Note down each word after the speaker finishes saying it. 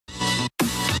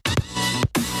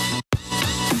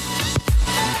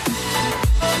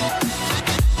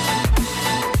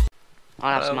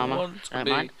I'll have some armor. Don't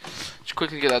mind. Just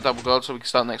quickly get that double gold so we can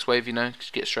start next wave, you know.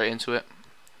 Just get straight into it.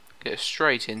 Get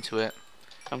straight into it.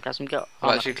 Come grab some gold.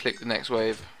 I'll actually click the next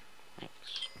wave.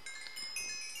 Thanks.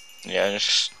 Yeah,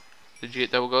 just... Did you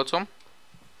get double gold, Tom?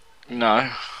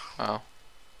 No. Oh.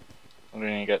 I didn't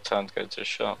even get time to go to the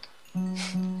shop.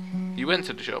 You went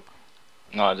to the shop?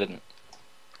 No, I didn't.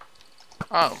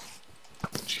 Oh.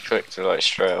 Just clicked it like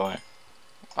straight away.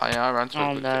 Oh yeah, I ran to it.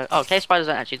 Oh no. Oh, cave spiders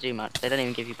don't actually do much. They don't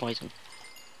even give you poison.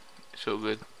 It's all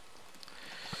good.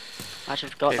 I actually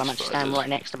forgot Cave that I'm actually standing spiders. right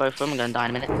next to both of them. I'm gonna die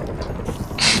in a minute.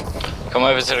 Come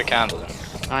over to the candle then.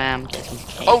 I am getting.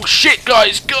 Oh shit,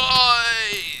 guys!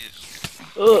 Guys!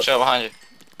 Watch out behind you.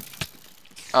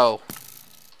 Oh.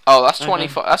 Oh, that's Okay.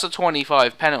 25. That's a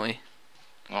 25 penalty.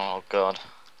 Oh god.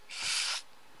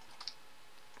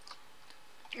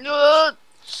 No.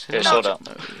 Get sword up.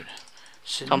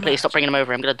 Tom, please stop bringing them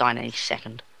over. I'm gonna die in any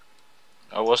second.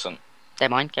 I wasn't. They're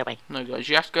mine. Get away. No, guys,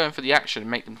 you have to go in for the action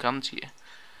and make them come to you.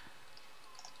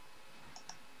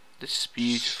 This is a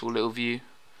beautiful little view.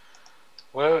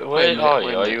 Where Wait a minute, are wait you?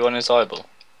 a Are minute. you on his eyeball?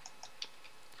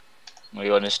 Are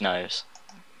you on his nose?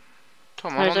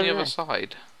 Tom, No, I'm he's on the over other there.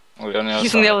 side. Are you on the other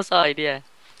He's side? on the other side. Yeah.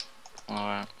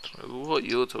 Alright. What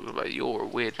you're talking about? You're a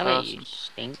weird Come here, person. you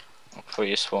stink. Before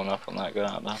you spawn up on that guy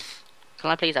out there. Can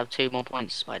I please have 2 more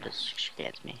points, spiders?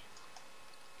 Scares me.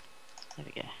 There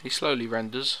we go. He slowly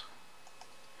renders.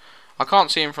 I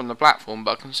can't see him from the platform,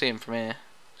 but I can see him from here.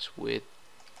 It's weird.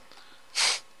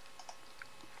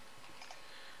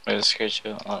 Where's the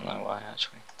schedule? I don't know why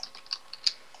actually.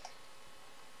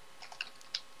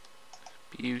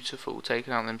 Beautiful,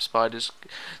 taking out them spiders.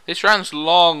 This round's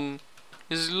long.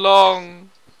 This is long.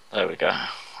 There we go.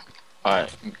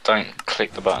 Alright, don't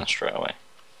click the button straight away.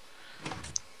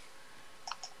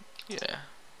 Yeah.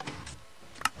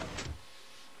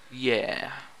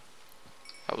 Yeah.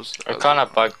 I kind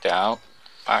of bugged out.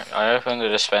 I opened the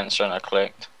dispenser and I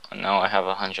clicked, and now I have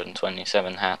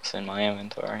 127 hats in my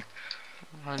inventory.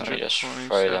 Let me just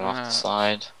throw them off the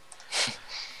side.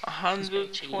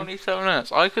 127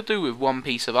 hats. I could do with one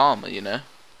piece of armor, you know.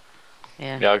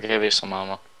 Yeah. Yeah, I'll give you some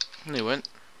armor. You went.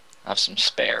 I have some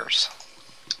spares.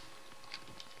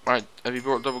 Right, have you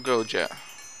brought double gold yet?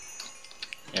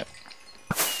 Yep.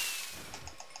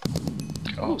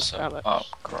 Also that works.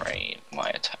 upgrade my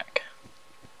attack.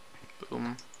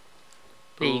 Boom.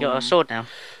 Yeah, you got a Boom. sword now.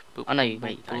 Boom, I know you. boom,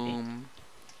 Wait, you don't need. boom.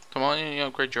 Come on, you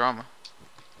upgrade your armor.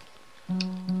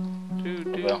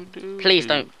 Well, Please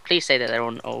don't. Please say that they're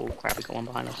on. Oh crap! We got one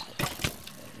behind us.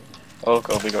 Oh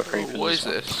god, we got creepers. What is as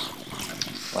well. this?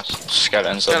 That's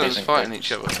skeletons, Skeletons zombies, and fighting creepers.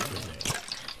 each other.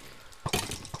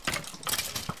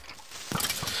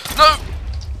 No!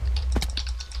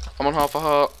 I'm on half a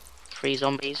heart. 3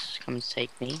 zombies come to take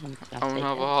me. I'm I'm on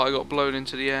half a heart. I got blown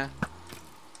into the air.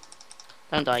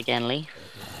 Don't die again, Lee.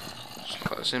 It's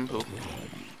quite simple.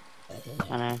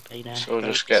 I know, but you know. So we'll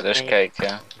just get this cake,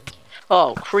 yeah.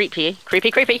 Oh, creepy,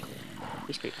 creepy, creepy.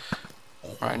 He's creepy.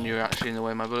 Right, and you're actually in the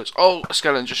way of my bullets. Oh, a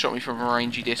skeleton just shot me from a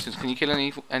rangy distance. Can you kill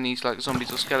any like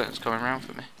zombies or skeletons coming around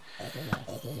for me?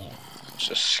 It's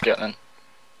just skeleton.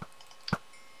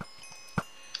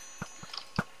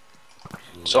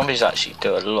 Zombies actually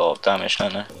do a lot of damage,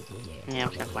 don't they? Yeah, I'm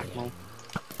just gonna whack them all.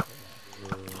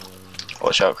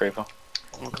 Watch out, creeper.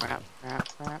 Oh crap, crap,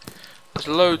 crap. There's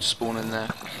loads spawning there.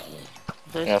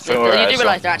 Yeah, I think we're You out do of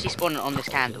realise they're actually spawning on this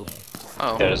candle.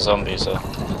 Oh, Yeah, the zombies are.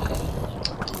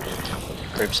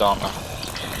 Creeps aren't there?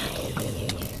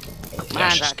 My Yeah,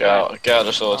 hand's just out get out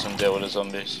the swords and deal with the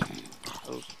zombies.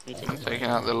 Oh, me too. taking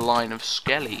out the line of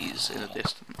skellies in the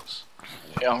distance.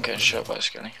 Yeah, I'm getting shot by a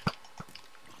skelly.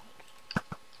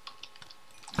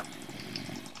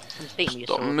 I'm speaking with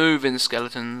your Stop sword. moving,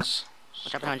 skeletons.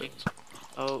 Watch out behind you.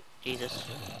 Oh, Jesus.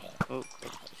 Oh,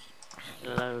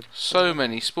 load. So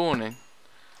many spawning.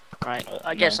 Right,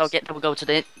 I guess nice. I'll get double gold to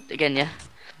the again, yeah?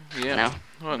 Yeah. No.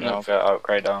 Well, Now no. I'll go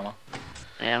upgrade armor.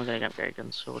 Yeah, I'm gonna upgrade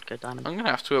gun, sword, go diamond. I'm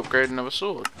gonna have to upgrade another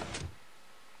sword.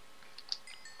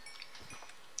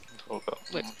 All got-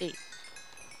 Wait, Pete.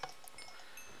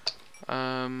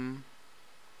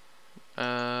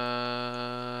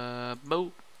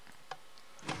 Boat.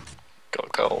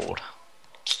 Got gold.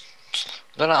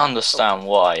 I don't understand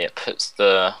why it puts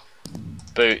the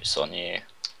boots on you.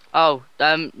 Oh,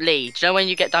 Lee, do you know when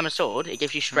you get diamond sword, it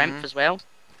gives you strength Mhm. as well?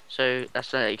 So that's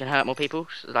so that you can hurt more people.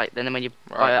 So, like then when you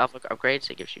buy Right. other upgrades,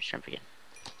 it gives you strength again.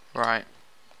 Right.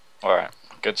 Alright,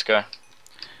 good to go.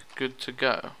 Good to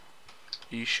go.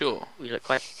 Are you sure? You look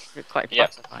quite Yep.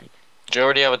 classified. Do you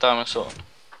already have a diamond sword?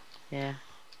 Yeah.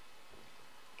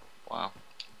 Wow.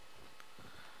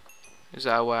 Is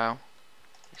that a wow?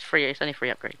 It's free. It's only 3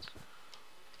 upgrades.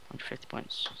 150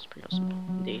 points. It's pretty awesome,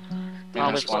 indeed. Yeah,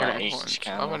 with that's one skeleton. at each I've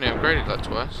candle. only upgraded that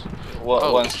twice. What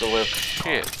Oh, one's the whip?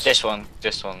 shit. This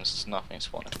one's nothing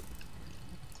spawning.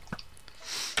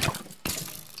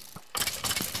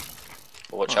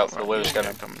 But watch out for the wither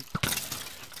skeleton. coming.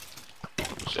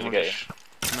 Did he get you?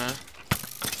 No.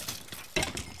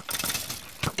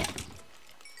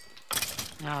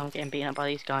 No, I'm getting beaten up by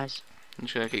these guys. I'm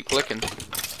just gonna keep clicking.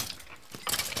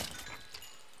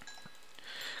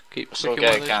 Keep Still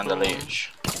clicking. get a while they candle spawn.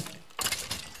 each.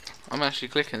 I'm actually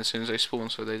clicking as soon as they spawn,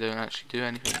 so they don't actually do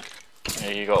anything.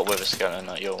 Yeah, you got a wither skeleton,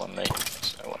 not your one, mate.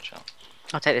 So watch out.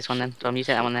 I'll take this one then. Tom, you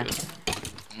take that one there.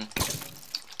 Mhm.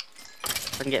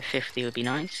 If I can get 50, it would be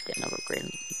nice. Get another upgrade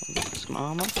and some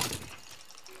armor.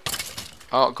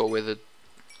 Oh, it got withered.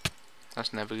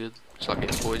 That's never good. It's like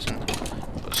getting poisoned,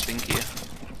 but stinkier.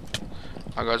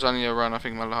 Oh guys, I need to run. I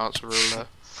think my hearts are real low.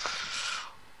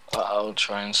 I'll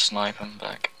try and snipe him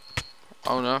back.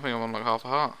 Oh no, I think I'm on like half a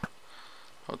heart.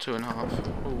 Or 2.5.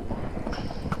 Ooh.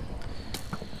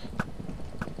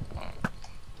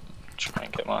 Try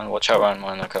and get mine. Watch out around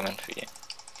mine, they're coming for you.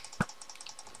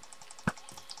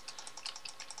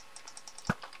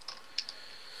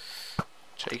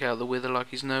 Take out the wither like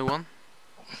he's no one.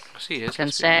 'Cause he is. 10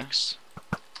 let's be honest. sex.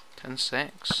 10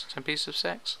 sex. 10 pieces of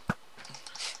sex.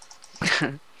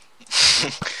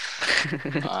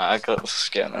 I got the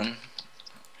skeleton.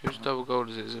 Whose double gold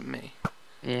is it? Is it me?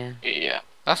 Yeah. Yeah.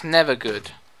 That's never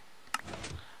good.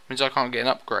 Means I can't get an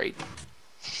upgrade.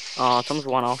 Oh, Tom's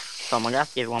one off. Tom, I'm gonna have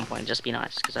to give you 1 point. Just be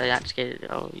nice, because I actually get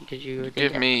it. Oh, because you did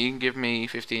Give it. me. You can give me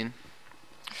 15.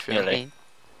 Really?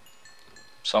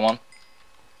 Someone?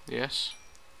 Yes.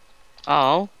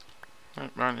 Oh.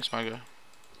 Right, it's my go.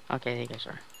 Okay, there you go.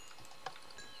 Sorry.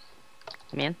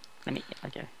 Let me in. Let me.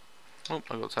 Okay. Oh,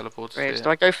 I got teleported. Right, Here. so do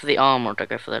I go for the armor or do I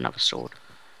go for another sword?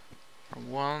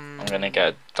 One. I'm gonna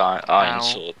get a iron Ow.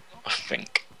 sword, I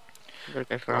think. I'm gonna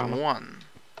go for armor. One.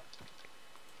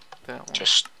 That one.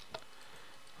 Just.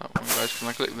 That one, guys. Can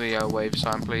I click the wave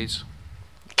sign, please?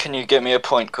 Can you get me a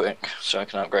point quick so I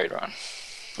can upgrade Ryan?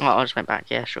 Oh, I just went back.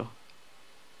 Yeah, sure.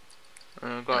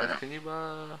 Guys, can you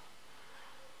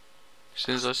as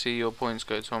soon as I see your points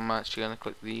go to, I'm actually gonna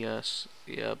click the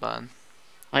button.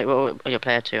 Wait, well, you're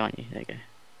player 2, aren't you? There you go.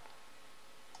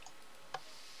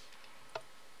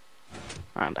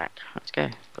 Right, I'm back. Let's go.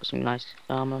 Got some nice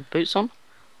armor. Boots on?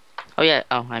 Oh, yeah.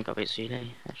 Oh, I ain't got boots for you, do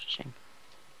you? That's a shame.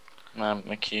 Man,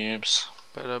 my cubes.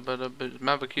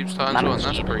 Maverick cubes times one.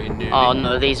 That's pretty new. Oh,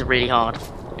 no, these are really hard.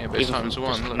 Yeah, but it's even times from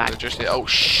one. just Look, max. they're just oh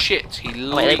shit! He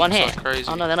Oh, wait, they one leaps hit? like crazy.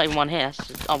 Oh, no, they're not even one hit.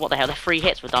 Oh, what the hell? They're 3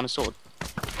 hits with diamond sword.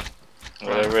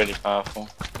 Well, they're really powerful.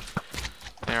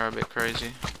 They're a bit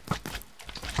crazy.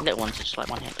 Little ones are just like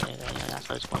 1 hit. Yeah, that's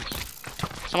those ones.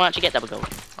 Someone actually get double gold.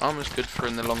 Armor's good for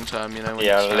in the long term, you know. When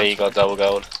Yeah, it's Lee got double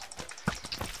gold.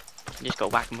 You just got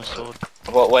to whack them with sword.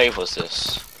 What wave was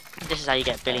this? This is how you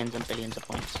get billions and billions of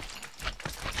points.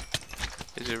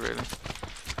 Is it really?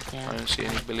 I Yeah, don't see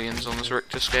any billions on the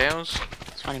Richter scales.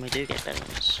 it's funny we do get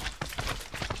billions.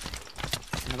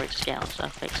 And the Richter scales are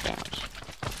fake scales.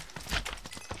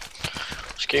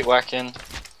 Just keep whacking.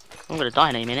 I'm gonna die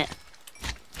in a minute.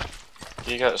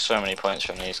 You got so many points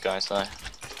from these guys though.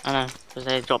 I know, because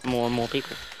they drop more and more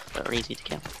people that are easy to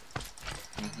kill.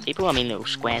 People, I mean little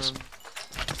squares.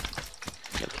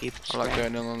 Little cube I like square.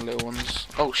 going in on the little ones.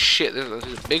 Oh shit! There's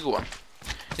a big one.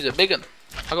 There's a big one.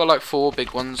 I got like 4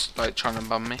 big ones, like trying to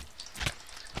bum me.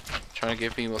 Trying to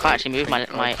give me what. I can't actually move, my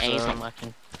think A's not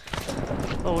working.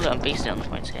 Oh look, I'm beasting on the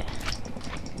points here.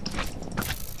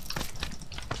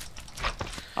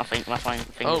 I think my fingers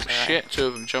Oh are shit! 2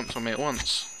 of them jumped on me at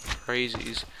once.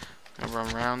 Crazies. Gonna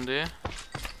run round here.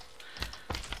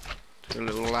 Do a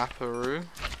little laparoo.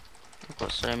 I've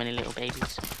got so many little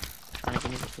babies trying to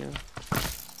give me the kill.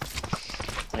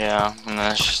 Yeah, and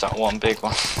there's just that one big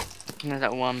one. And there's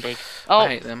that one big. I Oh,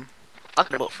 hate them. I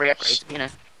could have bought 3 upgrades, you know.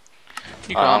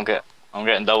 You I'm can't.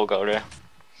 getting double gold here.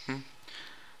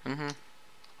 Mhm.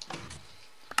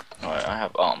 Right, I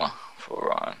have armor for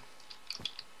Ryan.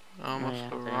 Armor yeah,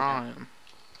 for there you go. Ryan.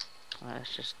 Well,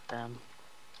 it's just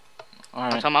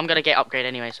Alright. I'm gonna get upgrade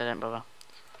anyway, so don't bother.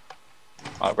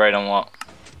 Upgrade on what?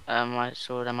 My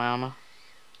sword and my armor.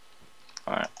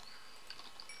 Alright.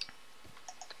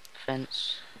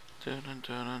 Fence. Dun dun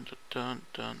dun dun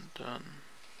dun dun.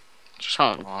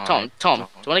 Tom, do you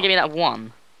want to give me that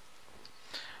 1?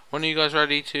 When are you guys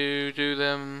ready to do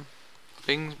them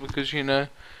things? Because you know,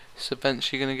 this event's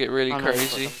gonna get really I'm ready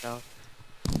for crazy. double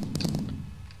gold.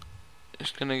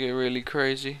 It's gonna get really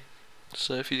crazy.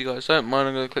 So if you guys don't mind,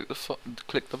 I'm gonna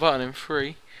click the button in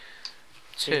 3,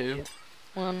 2,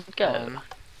 1, go. 1.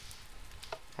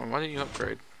 Well, why didn't you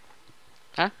upgrade?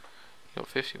 Huh? You got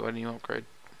 50, why didn't you upgrade?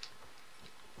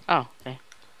 Oh, okay.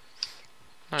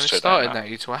 No, it started now,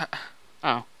 you twat.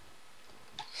 Oh.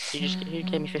 Who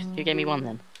gave me 50? Who gave me 1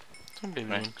 then? Don't be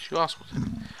mean, you asked for it.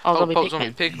 Oh, Pop zombie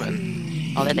zombie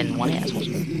pigmen. Oh, they didn't want it, that's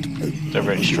awesome. They're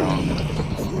really strong.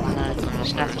 No,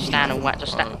 just have to stand and whack,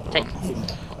 just stand, take...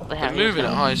 What the hell? They're moving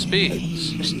at high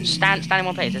speeds. Just stand in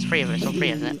one place, there's 3 of us, all 3,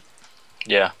 isn't it?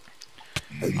 Yeah.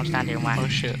 I'll stand here and whack. Oh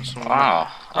shit,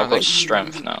 I've got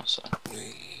strength now, so...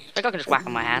 I think I can just whack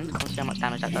on my hand, I'll see how much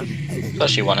damage that does. It's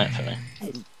actually 1 hit for me.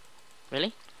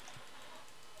 Really?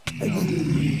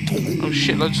 Oh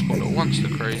shit, loads spawned at once, the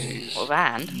crazies. What, with a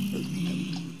hand?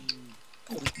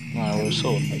 No, with a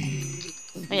sword.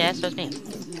 Oh yeah, so it's me.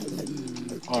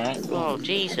 Alright. Oh,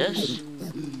 Jesus.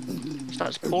 It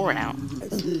starts pouring out.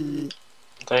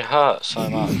 They hurt so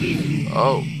much.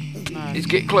 Oh. No. He's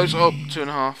getting close. Oh,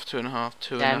 2.5, 2.5,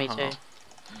 2.5. Yeah, me too.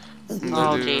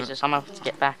 Oh, Jesus, I'm gonna have to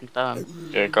get back and burn.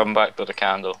 Yeah, come back to the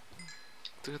candle.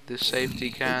 Look at this safety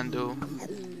candle.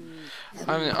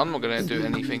 I'm not gonna do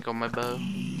anything on my bow.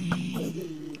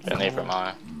 Yeah, neither am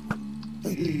I.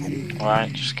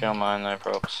 Alright, just kill mine, no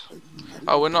props.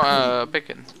 Oh, we're not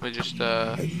picking. We're just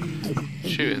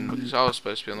shooting because I was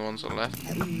supposed to be on the ones on the left.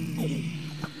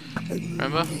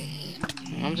 Remember?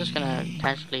 I'm just gonna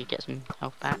casually get some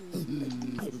health back.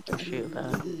 Shoot a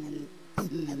bow.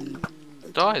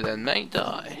 Die then, mate,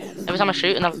 die. Every time I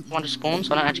shoot, another one just spawns,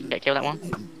 so I don't actually get killed that one.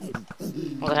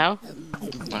 What the hell?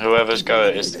 Whoever's go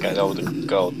it is to get all the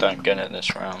gold, don't get it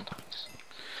this round.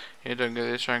 Yeah, don't go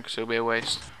this round because it'll be a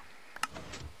waste.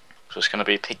 So it's gonna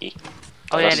be piggy.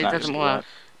 Oh yeah, it doesn't work.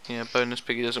 Yeah, bonus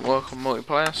piggy doesn't work on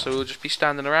multiplayer, so we'll just be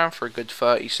standing around for a good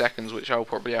 30 seconds, which I'll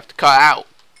probably have to cut out.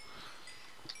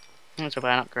 That's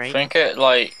about an upgrade. Think it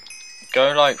like,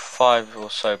 go like 5 or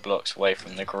so blocks away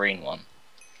from the green one.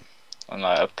 And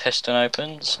like a piston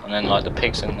opens, and then like the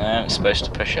pig's in there, and it's supposed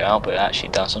to push it out, but it actually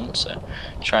doesn't, so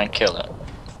try and kill it.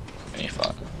 And you're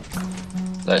fine.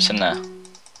 No, it's in there.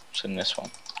 It's in this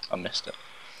one. I missed it.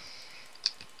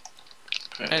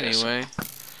 Anyway.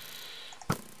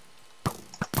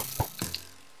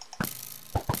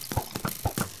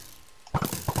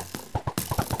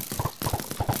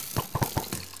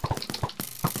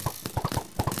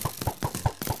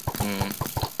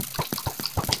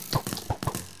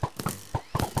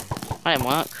 That didn't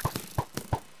work.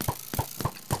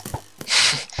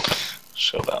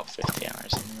 Show about 50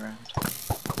 hours in the round.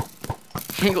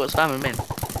 You got spam him in.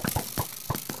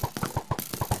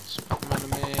 Spam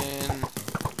him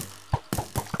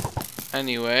in.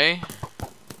 Anyway.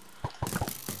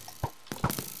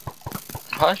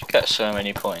 How'd you get so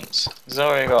many points? He's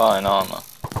already got iron armor.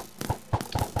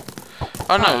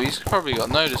 Oh no, he's probably got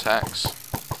node attacks.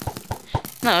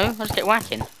 No, I just get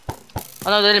whacking. Oh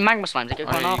no, they're magma slimes, they go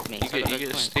going after me. You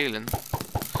get stealing.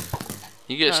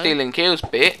 You get stealing kills,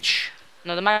 bitch.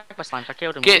 No, the magma slimes, I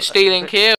killed them. Get stealing kills.